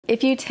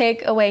If you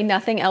take away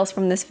nothing else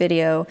from this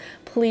video,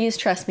 please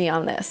trust me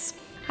on this.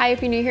 Hi,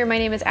 if you're new here, my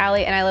name is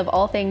Allie and I love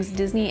all things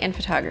Disney and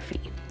photography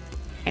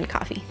and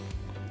coffee.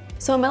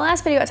 So in my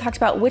last video, I talked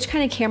about which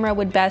kind of camera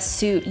would best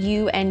suit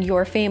you and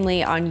your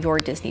family on your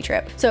Disney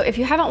trip. So if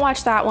you haven't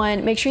watched that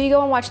one, make sure you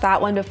go and watch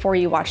that one before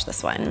you watch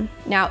this one.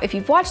 Now, if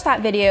you've watched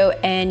that video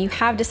and you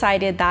have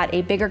decided that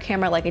a bigger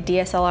camera like a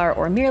DSLR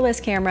or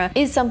mirrorless camera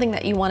is something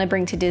that you want to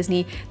bring to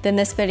Disney, then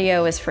this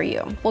video is for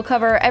you. We'll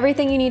cover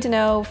everything you need to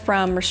know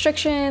from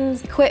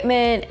restrictions,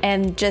 equipment,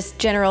 and just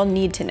general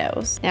need to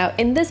knows. Now,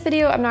 in this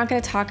video, I'm not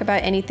going to talk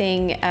about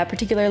anything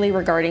particularly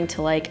regarding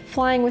to like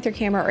flying with your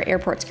camera or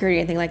airport security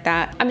or anything like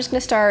that. I'm just going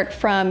to start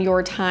from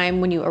your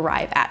time when you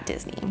arrive at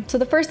Disney. So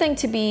the first thing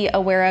to be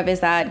aware of is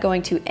that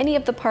going to any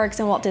of the parks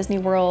in Walt Disney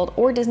World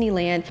or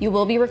Disneyland, you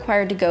will be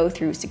required to go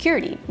through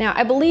security. Now,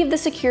 I believe the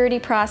security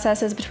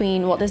processes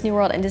between Walt Disney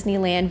World and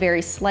Disneyland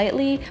vary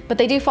slightly, but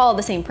they do follow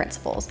the same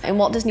principles. In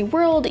Walt Disney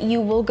World,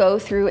 you will go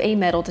through a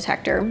metal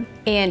detector,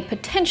 and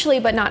potentially,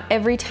 but not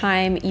every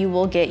time, you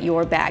will get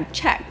your bag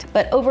checked.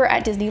 But over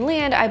at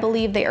Disneyland, I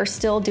believe they are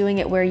still doing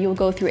it where you'll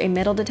go through a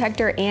metal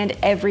detector and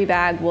every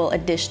bag will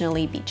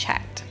additionally be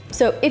checked.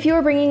 So if you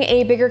are bringing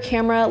a bigger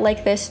camera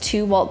like this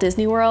to Walt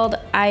Disney World,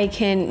 I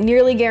can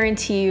nearly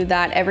guarantee you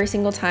that every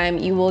single time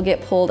you will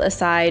get pulled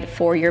aside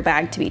for your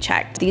bag to be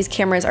checked. These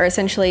cameras are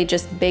essentially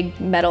just big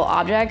metal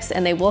objects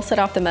and they will set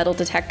off the metal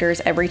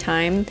detectors every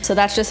time. So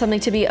that's just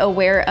something to be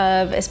aware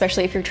of,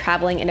 especially if you're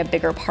traveling in a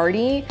bigger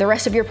party. The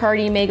rest of your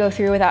party may go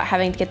through without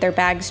having to get their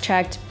bags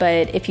checked,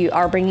 but if you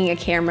are bringing a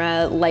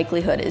camera,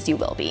 likelihood is you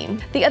will be.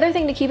 The other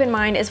thing to keep in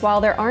mind is while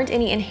there aren't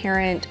any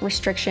inherent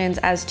restrictions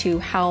as to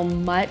how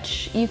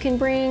much you can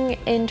bring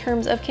in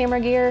terms of camera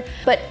gear,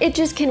 but it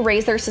just can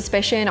raise their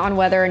suspicion on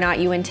whether or not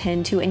you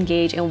intend to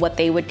engage in what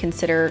they would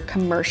consider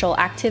commercial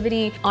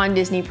activity on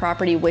Disney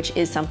property, which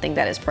is something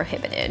that is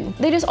prohibited.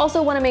 They just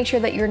also want to make sure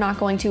that you're not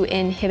going to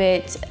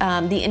inhibit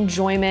the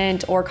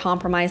enjoyment or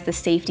compromise the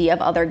safety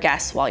of other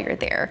guests while you're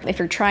there. If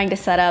you're trying to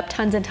set up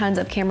tons and tons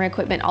of camera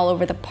equipment all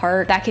over the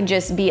park, that can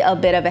just be a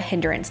bit of a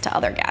hindrance to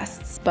other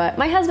guests. But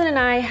my husband and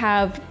I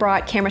have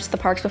brought cameras to the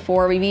parks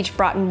before. We've each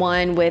brought in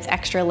one with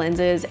extra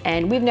lenses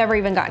and we've never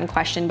even gotten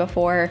questioned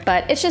before,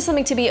 but it's just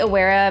something to be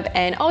aware of,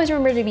 and always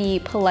remember to be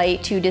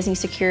polite to Disney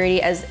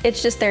security as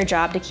it's just their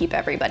job to keep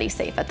everybody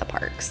safe at the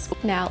parks.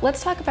 Now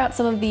let's talk about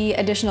some of the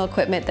additional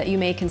equipment that you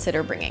may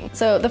consider bringing.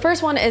 So the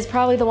first one is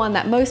probably the one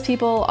that most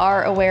people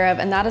are aware of,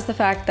 and that is the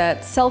fact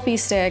that selfie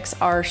sticks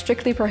are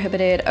strictly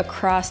prohibited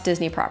across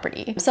Disney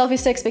property. Selfie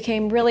sticks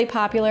became really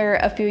popular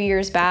a few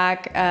years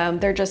back.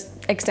 They're just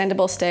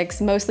extendable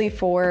sticks, mostly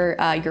for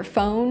your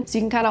phone. So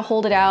you can kind of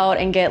hold it out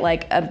and get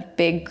like a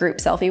big group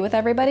selfie with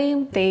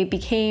everybody. They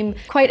became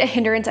quite a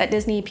hindrance at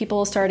Disney.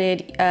 People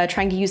started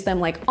trying to use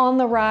them like on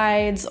the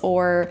rides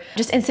or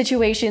just in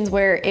situations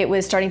where it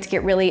was starting to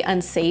get really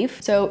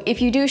unsafe. So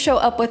if you do show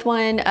up with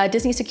one,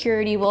 Disney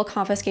security will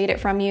confiscate it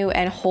from you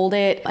and hold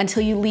it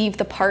until you leave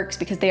the parks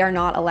because they are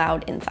not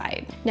allowed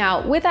inside.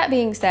 Now, with that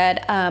being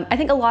said, I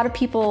think a lot of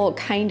people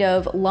kind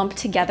of lump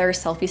together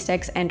selfie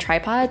sticks and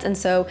tripods. And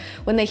so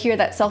when they hear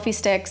that selfie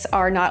sticks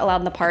are not allowed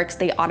in the parks,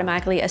 they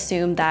automatically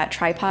assume that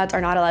tripods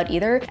are not allowed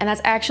either. And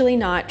that's actually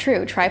not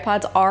true.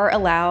 Tripods are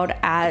allowed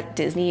at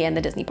Disney and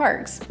the Disney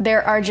parks.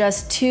 There are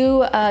just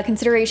two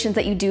considerations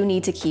that you do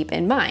need to keep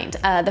in mind.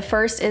 The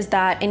first is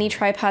that any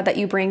tripod that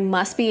you bring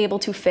must be able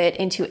to fit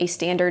into a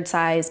standard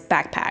size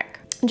backpack.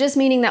 Just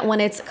meaning that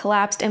when it's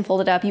collapsed and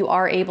folded up, you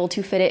are able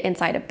to fit it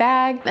inside a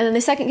bag. And then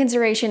the second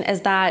consideration is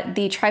that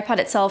the tripod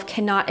itself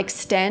cannot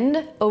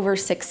extend over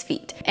 6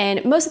 feet.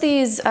 And most of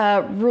these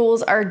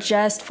rules are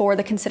just for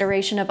the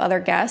consideration of other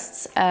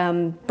guests.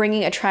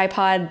 Bringing a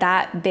tripod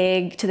that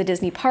big to the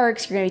Disney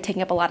parks, you're gonna be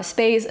taking up a lot of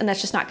space, and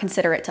that's just not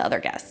considerate to other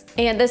guests.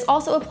 And this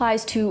also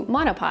applies to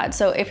monopods.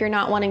 So if you're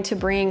not wanting to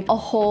bring a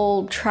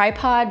whole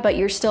tripod, but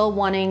you're still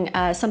wanting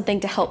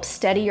something to help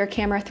steady your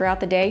camera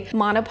throughout the day,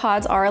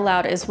 monopods are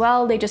allowed as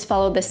well. They just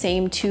follow the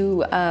same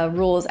two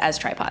rules as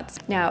tripods.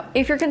 Now,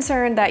 if you're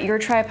concerned that your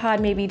tripod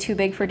may be too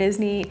big for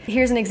Disney,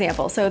 here's an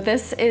example. So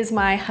this is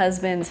my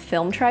husband's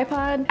film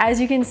tripod.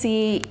 As you can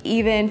see,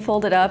 even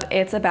folded up,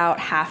 it's about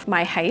half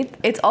my height.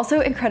 It's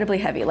also incredibly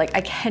heavy. Like, I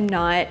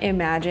cannot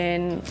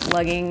imagine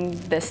lugging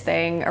this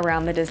thing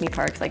around the Disney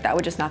parks. Like, that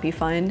would just not be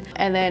fun.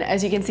 And then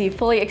as you can see,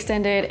 fully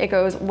extended, it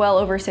goes well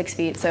over 6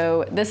 feet.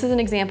 So this is an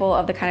example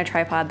of the kind of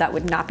tripod that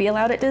would not be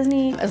allowed at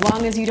Disney. As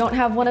long as you don't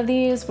have one of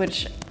these,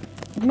 which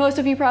most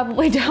of you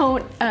probably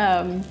don't,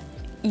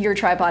 your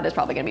tripod is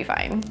probably gonna be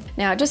fine.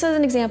 Now, just as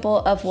an example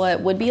of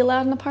what would be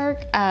allowed in the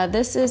park,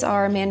 this is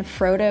our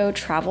Manfrotto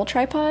travel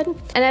tripod.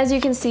 And as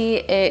you can see,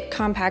 it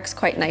compacts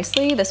quite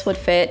nicely. This would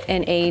fit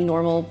in a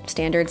normal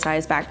standard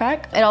size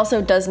backpack. It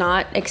also does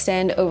not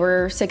extend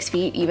over 6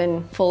 feet,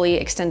 even fully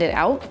extended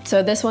out.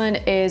 So this one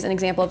is an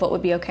example of what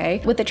would be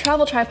okay. With the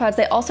travel tripods,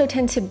 they also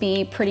tend to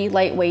be pretty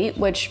lightweight,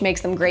 which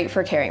makes them great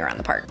for carrying around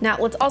the park. Now,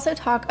 let's also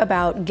talk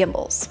about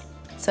gimbals.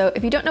 So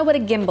if you don't know what a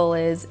gimbal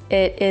is,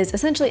 it is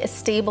essentially a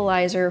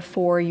stabilizer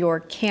for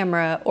your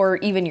camera or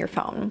even your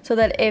phone. So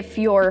that if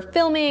you're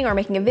filming or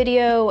making a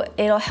video,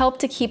 it'll help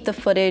to keep the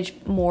footage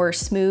more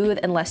smooth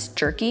and less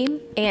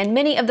jerky. And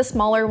many of the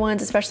smaller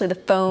ones, especially the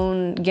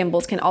phone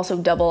gimbals, can also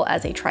double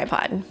as a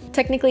tripod.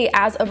 Technically,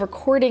 as of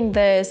recording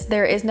this,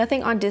 there is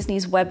nothing on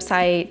Disney's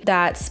website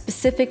that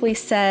specifically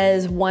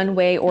says one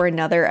way or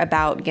another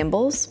about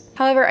gimbals.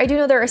 However, I do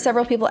know there are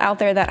several people out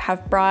there that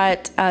have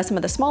brought some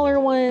of the smaller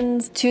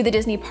ones to the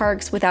Disney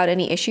parks without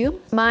any issue.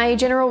 My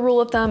general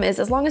rule of thumb is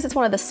as long as it's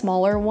one of the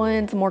smaller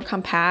ones, more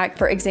compact,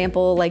 for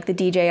example, like the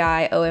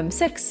DJI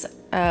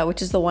OM6,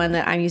 which is the one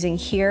that I'm using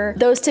here.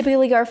 Those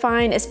typically are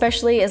fine,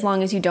 especially as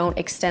long as you don't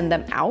extend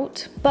them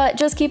out. But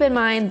just keep in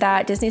mind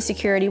that Disney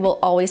security will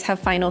always have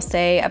final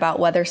say about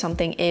whether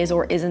something is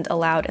or isn't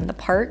allowed in the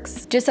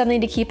parks. Just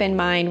something to keep in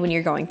mind when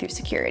you're going through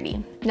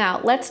security.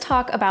 Now, let's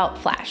talk about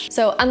flash.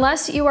 So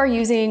unless you are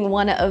using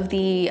one of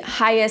the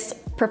highest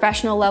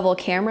professional level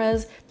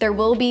cameras, there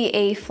will be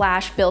a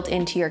flash built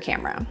into your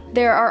camera.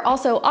 There are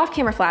also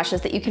off-camera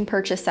flashes that you can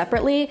purchase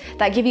separately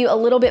that give you a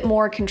little bit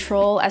more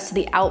control as to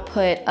the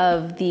output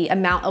of the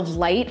amount of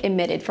light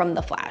emitted from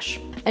the flash.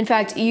 In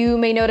fact, you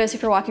may notice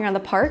if you're walking around the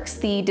parks,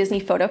 the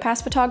Disney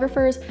PhotoPass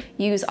photographers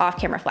use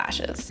off-camera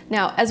flashes.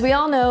 Now, as we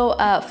all know,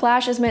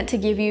 flash is meant to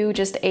give you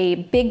just a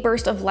big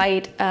burst of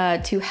light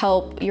to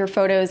help your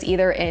photos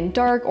either in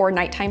dark or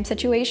nighttime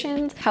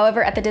situations.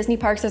 However, at the Disney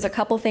parks, there's a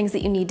couple things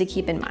that you need to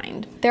keep in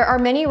mind. There are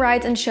many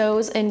rides and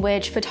shows in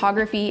which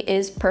photography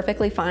is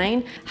perfectly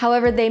fine.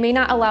 However, they may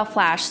not allow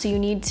flash, so you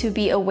need to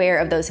be aware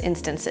of those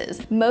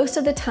instances. Most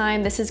of the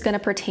time, this is going to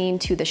pertain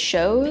to the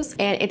shows,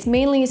 and it's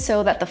mainly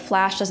so that the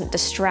flash doesn't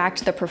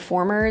distract the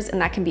performers,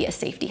 and that can be a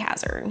safety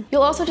hazard.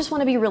 You'll also just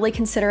want to be really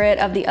considerate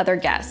of the other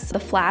guests. The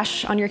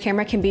flash on your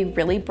camera can be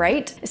really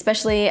bright,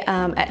 especially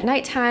at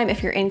nighttime.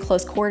 If you're in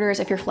close quarters,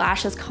 if your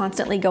flash is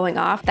constantly going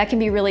off, that can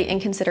be really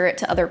inconsiderate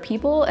to other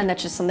people, and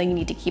that's just something you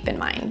need to keep in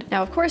mind.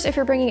 Now, of course, if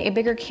you're bringing a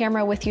bigger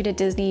camera with you to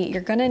Disney,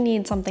 you're gonna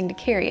need something to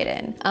carry it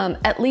in.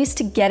 At least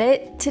to get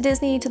it to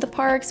Disney, to the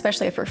park,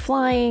 especially if you're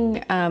flying,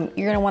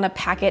 you're gonna wanna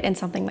pack it in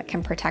something that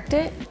can protect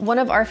it. One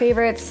of our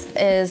favorites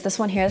is this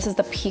one here. This is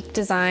the Peak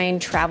Design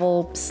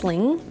Travel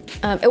Sling.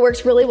 It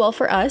works really well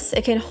for us.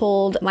 It can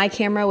hold my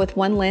camera with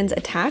one lens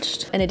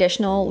attached, an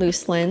additional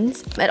loose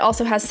lens. It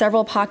also has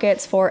several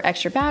pockets for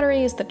extra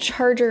batteries, the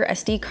charger,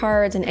 SD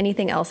cards, and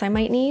anything else I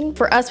might need.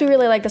 For us, we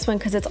really like this one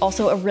because it's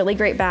also a really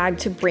great bag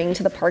to bring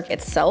to the park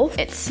itself.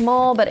 It's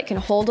small, but it can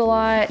hold a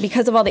lot.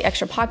 Because of all the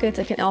extra pockets,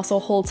 it can also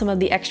hold some of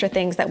the extra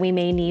things that we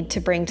may need to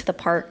bring to the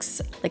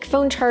parks, like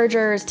phone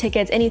chargers,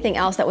 tickets, anything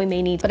else that we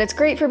may need. But it's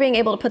great for being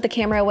able to put the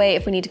camera away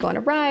if we need to go on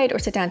a ride or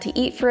sit down to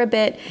eat for a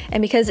bit.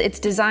 And because it's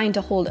designed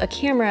to hold a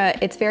camera,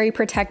 it's very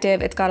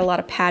protective. It's got a lot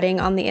of padding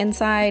on the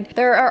inside.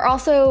 There are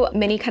also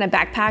many kind of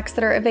backpacks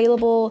that are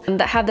available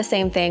that have the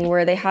same thing,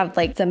 where they have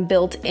like some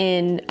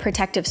built-in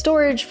protective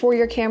storage for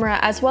your camera,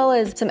 as well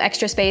as some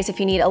extra space if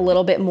you need a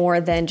little bit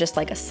more than just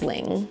like a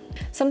sling.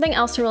 Something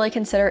else to really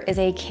consider is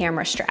a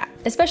camera strap,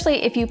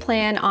 especially if you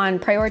plan on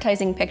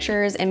prioritizing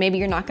pictures and maybe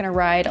you're not gonna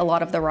ride a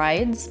lot of the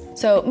rides.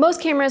 So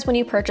most cameras, when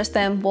you purchase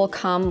them, will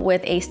come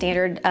with a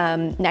standard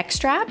neck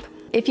strap.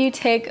 If you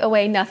take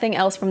away nothing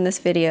else from this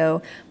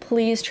video,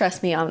 please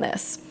trust me on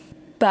this.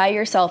 Buy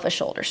yourself a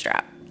shoulder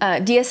strap.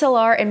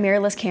 DSLR and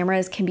mirrorless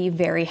cameras can be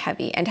very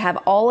heavy, and to have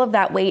all of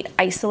that weight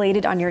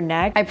isolated on your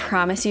neck, I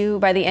promise you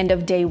by the end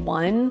of day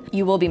one,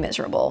 you will be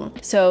miserable.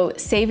 So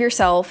save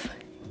yourself,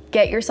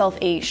 get yourself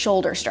a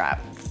shoulder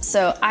strap.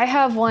 So I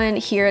have one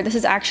here. This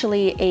is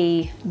actually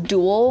a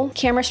dual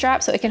camera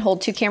strap, so it can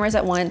hold two cameras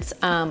at once.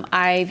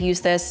 I've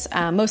used this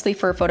mostly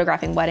for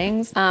photographing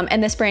weddings.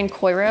 And this brand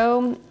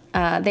Koiro,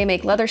 they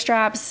make leather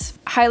straps.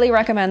 Highly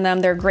recommend them.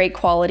 They're great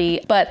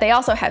quality, but they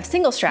also have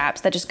single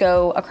straps that just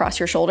go across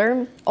your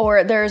shoulder.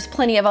 Or there's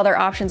plenty of other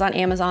options on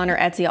Amazon or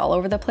Etsy all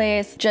over the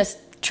place. Just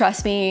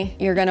trust me,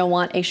 you're gonna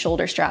want a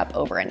shoulder strap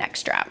over a neck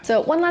strap.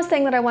 So one last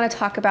thing that I wanna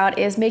talk about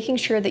is making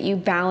sure that you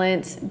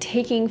balance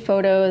taking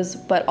photos,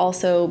 but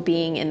also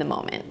being in the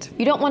moment.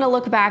 You don't wanna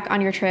look back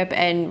on your trip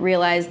and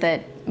realize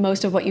that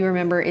most of what you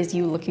remember is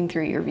you looking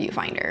through your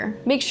viewfinder.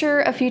 Make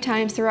sure a few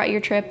times throughout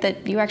your trip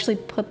that you actually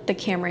put the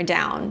camera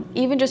down,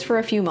 even just for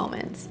a few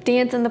moments.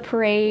 Dance in the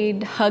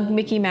parade, hug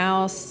Mickey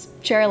Mouse,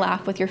 share a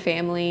laugh with your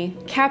family.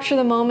 Capture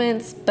the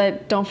moments,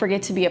 but don't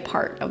forget to be a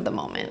part of the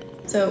moment.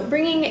 So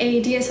bringing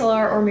a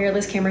DSLR or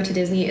mirrorless camera to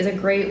Disney is a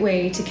great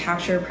way to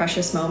capture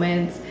precious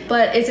moments,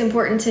 but it's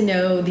important to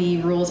know the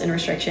rules and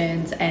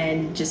restrictions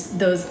and just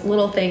those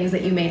little things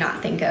that you may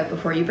not think of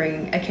before you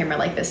bring a camera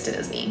like this to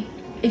Disney.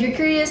 If you're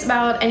curious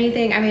about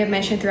anything I may have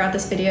mentioned throughout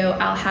this video,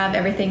 I'll have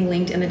everything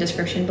linked in the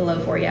description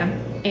below for you.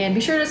 And be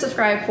sure to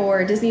subscribe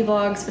for Disney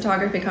vlogs,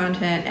 photography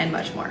content, and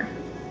much more.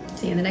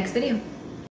 See you in the next video.